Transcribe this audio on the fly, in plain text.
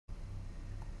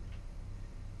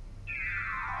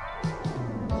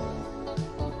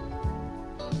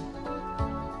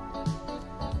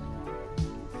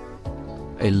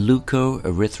A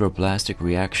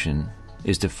leukoerythroblastic-reaction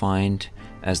is defined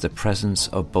as the presence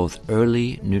of both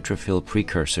early neutrophil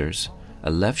precursors,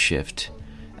 a left shift,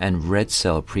 and red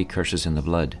cell precursors in the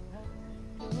blood.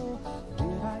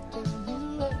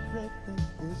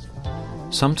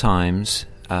 Sometimes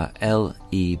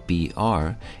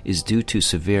LEBR is due to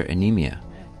severe anemia.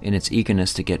 In its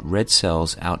eagerness to get red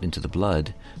cells out into the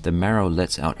blood, the marrow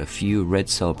lets out a few red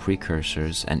cell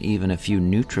precursors and even a few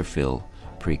neutrophil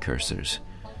precursors.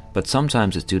 But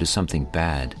sometimes it's due to something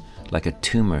bad, like a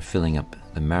tumor filling up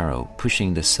the marrow,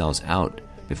 pushing the cells out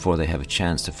before they have a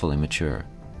chance to fully mature.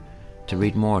 To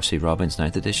read more, see Robbins'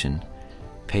 9th edition,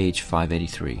 page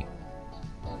 583.